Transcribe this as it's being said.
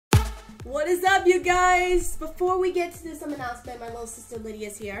What is up, you guys? Before we get to some announcement, my little sister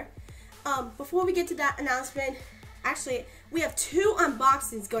Lydia's here. Before we get to that announcement, actually, we have 2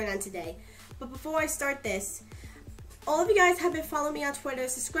 unboxings going on today. But before I start this, all of you guys have been following me on Twitter,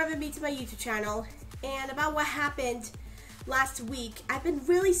 subscribing me to my YouTube channel, and about what happened last week. I've been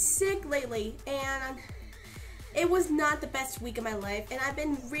really sick lately, and it was not the best week of my life, and I've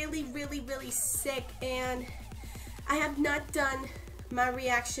been really sick, and I have not done my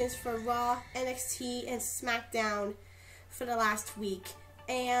reactions for Raw, NXT, and SmackDown for the last week.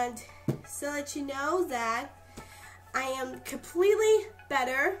 And so let you know that I am completely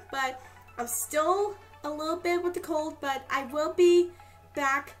better, but I'm still a little bit with the cold, but I will be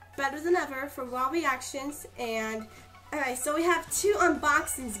back better than ever for Raw reactions. And alright, so we have 2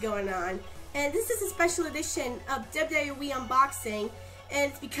 unboxings going on, and this is a special edition of WWE Unboxing,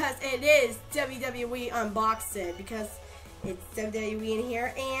 and it's because it is WWE Unboxing, because it's WWE in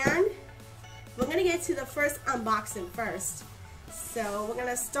here, and we're gonna get to the first unboxing first. So we're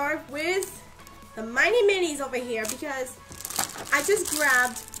gonna start with the Mighty Minis over here, because I just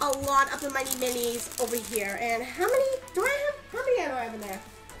grabbed a lot of the Mighty Minis over here. And how many do I have? How many do I have in there?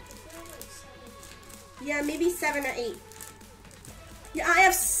 Yeah, maybe 7 or 8. Yeah, I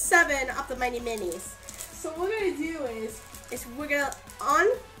have 7 of the Mighty Minis. So what we're gonna do is we're gonna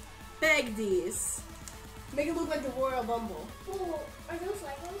unbag these. Make it look like the Royal Rumble. Oh, are those Legos?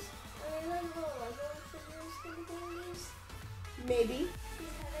 Are they like little Lego figures going to go in these? Maybe.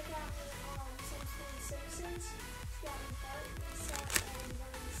 Yeah, they got me Simpsons. Simpsons. Got me Bart and Seth and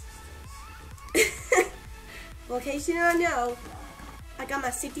one of the sisters. Well, in case you don't know, I got my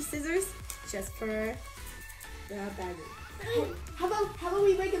safety scissors just for the bagging. How about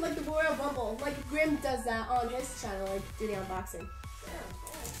we make it like the Royal Rumble? Like Grim does that on his channel, like do the unboxing. Yeah,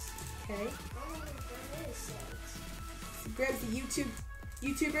 nice. Okay. So Grim's a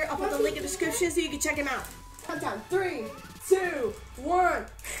YouTuber. I'll put the link in the description so you can check him out. Countdown. 3, 2, 1.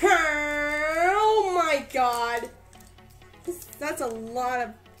 Oh my God! That's a lot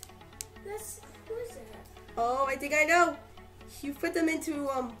of. who is that? Oh, I think I know. You put them into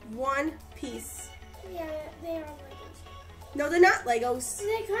one piece. Yeah, they are Legos. No, they're not Legos.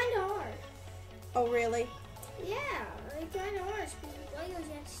 They kind of are. Oh, really? Yeah, they kind of are. Because Legos,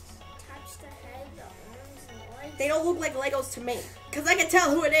 you have to touch the head, the arms, and the legs. They don't look like Legos to me, because I can tell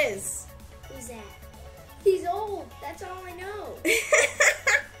who it is. Who's that? He's old. That's all I know.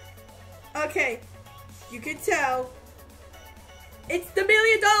 Okay, you can tell. It's the $1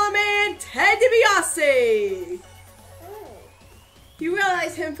 Million Man, Ted DiBiase. Oh. You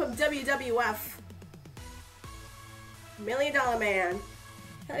realize him from WWF. $1 Million Man.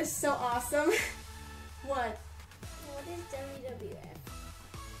 That is so awesome. What? What is WWF?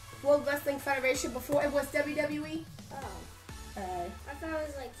 World Wrestling Federation before it was WWE? Oh. I thought it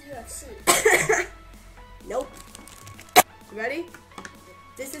was like UFC. Nope. Ready?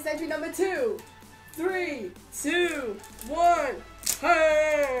 This is entry number 2. 3, 2, 1.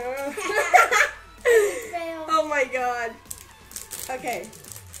 Fail. Oh my God. Okay.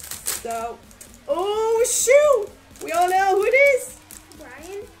 So, oh shoot! We all know who it is.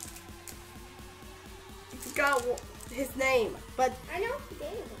 Brian? You forgot his name, but I know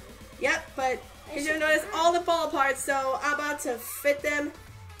Dave. yep. But you should notice all the fall apart. So I'm about to fit them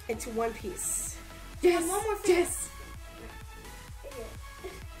into one piece. Yes. And one more thing. Yes.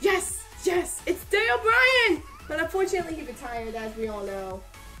 Yes. Yes. It's Dale Bryan. But unfortunately, he retired, as we all know.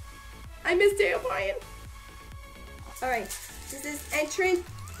 I miss Dale Bryan. All right. This is entrant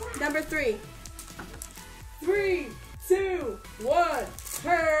number 3. 3, 2, 1.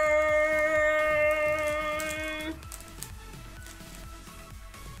 Turn.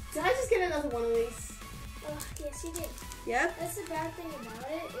 Did I just get another one of these? Oh, yes, you did. Yep. That's the bad thing about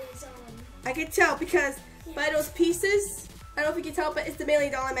it is, I can tell because by those pieces, I don't know if you can tell, but it's the $1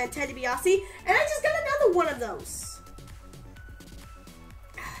 Million Man, Ted DiBiase, and I just got another one of those.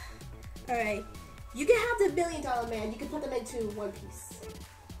 All right. You can have the $1 Million Man. You can put them into one piece.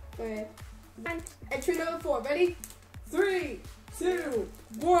 All right. Entry number 4. Ready? 3, 2,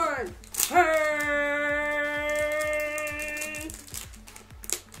 1. Turn.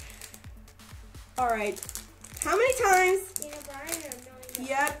 All right. How many times? Daniel Bryan or no?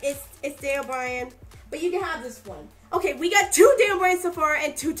 Yep, it's Daniel Bryan. But you can have this one. Okay, we got 2 Daniel Bryan so far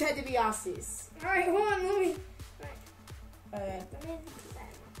and 2 Ted DiBiase's. Alright, hold on, let me. Alright. Let me put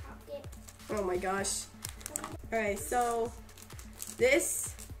that in my pocket. Oh my gosh. Alright, so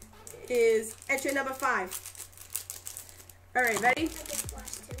this is entry number 5. Alright, ready? I just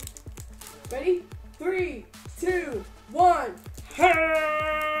watched him. Ready? 3, 2, 1.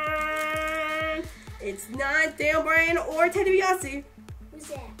 It's not Daniel Bryan or Ted DiBiase. Who's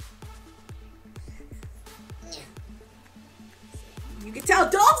that? You can tell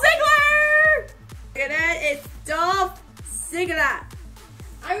Dolph Ziggler! Look at that, it's Dolph Ziggler.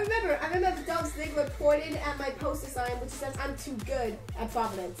 I remember Dolph Ziggler pointed at my poster sign which says I'm too good at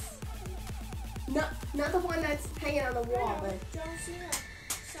Providence. Not the one that's hanging on the wall, but John Cena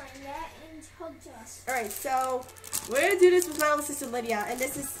signed that and hugged us. alright, so we're gonna do this with my little sister Lydia, and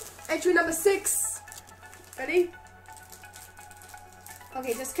this is entry number 6. Ready?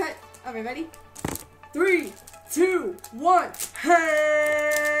 Okay, just cut. Okay, ready? 3, 2, 1. Hey!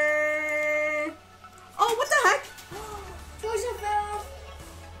 Oh, what the heck? Georgia fell.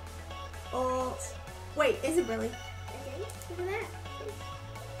 Oh, wait, is it really? Okay, look at that.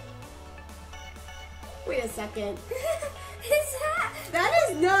 Wait a second. Who's that? That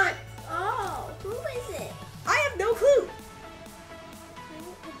is not. Oh, who is it? I have no clue.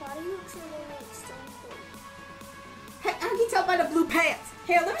 The body looks a little like Stone Cold. Hey, how can you tell by the blue pants?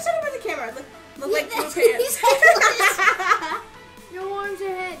 Here, let me show you by the camera. Look like blue He's pants. No arms or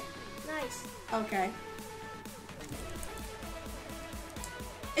head. Nice. Okay.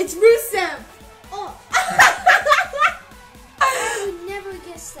 It's Rusev. Oh. I would never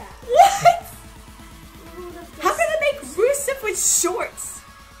guess that. What? Who would have How guessed can they make Rusev with shorts?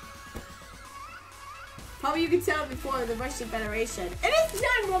 Probably you could tell before the Russian Federation. And it's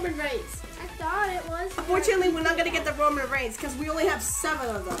not Roman Reigns. I thought it was. Unfortunately, we're not going to get the Roman Reigns because we only have 7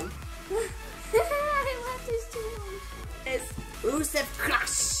 of them. I left his 2 arms. It's Rusev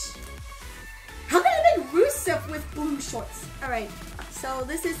Crush. How can I make Rusev with blue shorts? Alright, so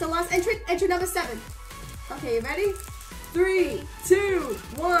this is the last entry number 7. Okay, you ready? 3, 2,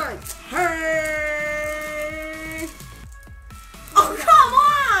 1. Hey! Oh, come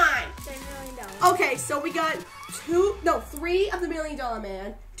on! $10 million. Okay, so we got 3 of the $1 Million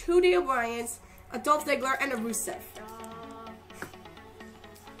Man, 2 The O'Briens, a Dolph Ziggler, and a Rusev.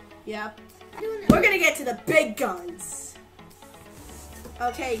 Yep. We're gonna get to the big guns.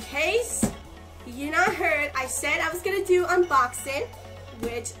 Okay, Case, you not heard. I said I was gonna do unboxing,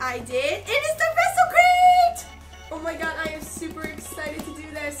 which I did. It is the Wrestlecrate! Oh my god, I am super excited to do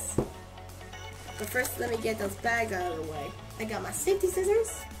this. But first, let me get those bags out of the way. I got my safety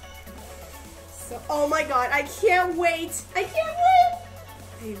scissors. So, oh my god, I can't wait. I can't wait.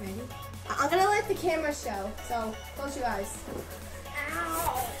 Are you ready? I'm gonna let the camera show, so close your eyes.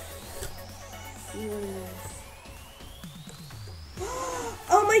 Ow. Yes.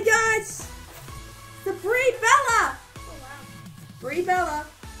 Oh my gosh! The Brie Bella! Oh wow. Brie Bella.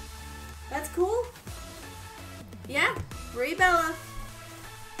 That's cool. Yeah, Brie Bella.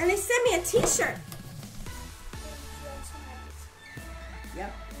 And they sent me a t-shirt.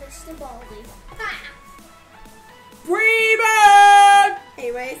 Yep. Mr. Baldy. Brie Bella!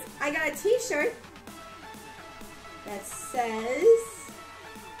 Anyways, I got a t-shirt that says...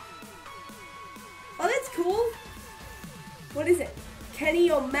 Oh, that's cool. What is it?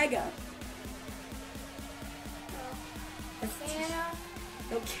 Kenny Omega. That's the t-shirt. Canada.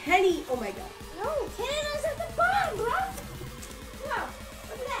 No, Kenny Omega. No, Canada's at the bottom, bro. No,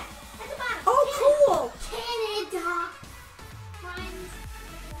 look at that. At the bottom. Oh, cool. Canada. Mine's...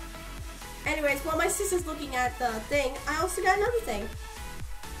 Anyways, while my sister's looking at the thing, I also got another thing.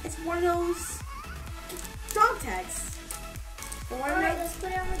 It's one of those dog tags. Alright, let's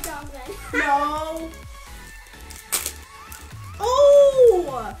put it on the dog then. No.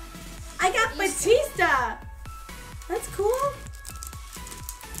 Oh! I got Batista. That's cool.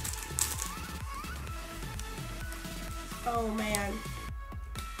 Oh man.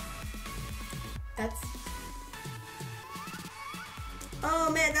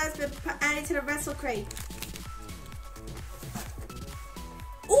 Oh man, that's been added to the Wrestlecrate.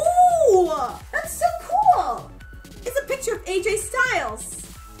 Ooh! That's so cool! It's a picture of AJ Styles.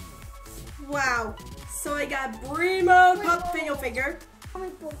 Wow. So I got Brimo Pup Video Figure.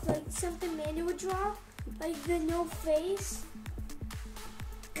 Comic book, like something Mandy would draw, like the no face.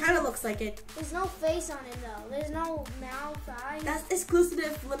 Kind of looks like it. There's no face on it though. There's no mouth, eyes. That's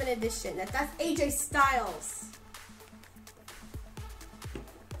exclusive limited edition. That's AJ Styles.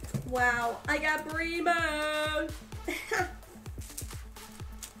 Wow, I got Brimo.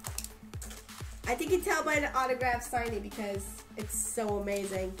 I think you can tell by the autograph signing because it's so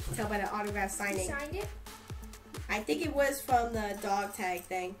amazing. You can tell by the autograph You signing. signed it? I think it was from the dog tag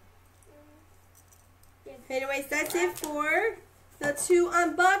thing. Yeah. Anyways, that's it for the 2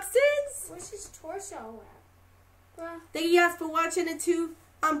 unboxings. Where's his torso at? Bruh. Thank you guys for watching the 2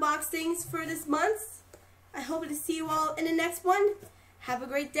 unboxings for this month. I hope to see you all in the next one. Have a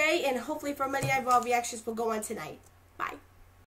great day, and hopefully for many Raw reactions will go on tonight. Bye.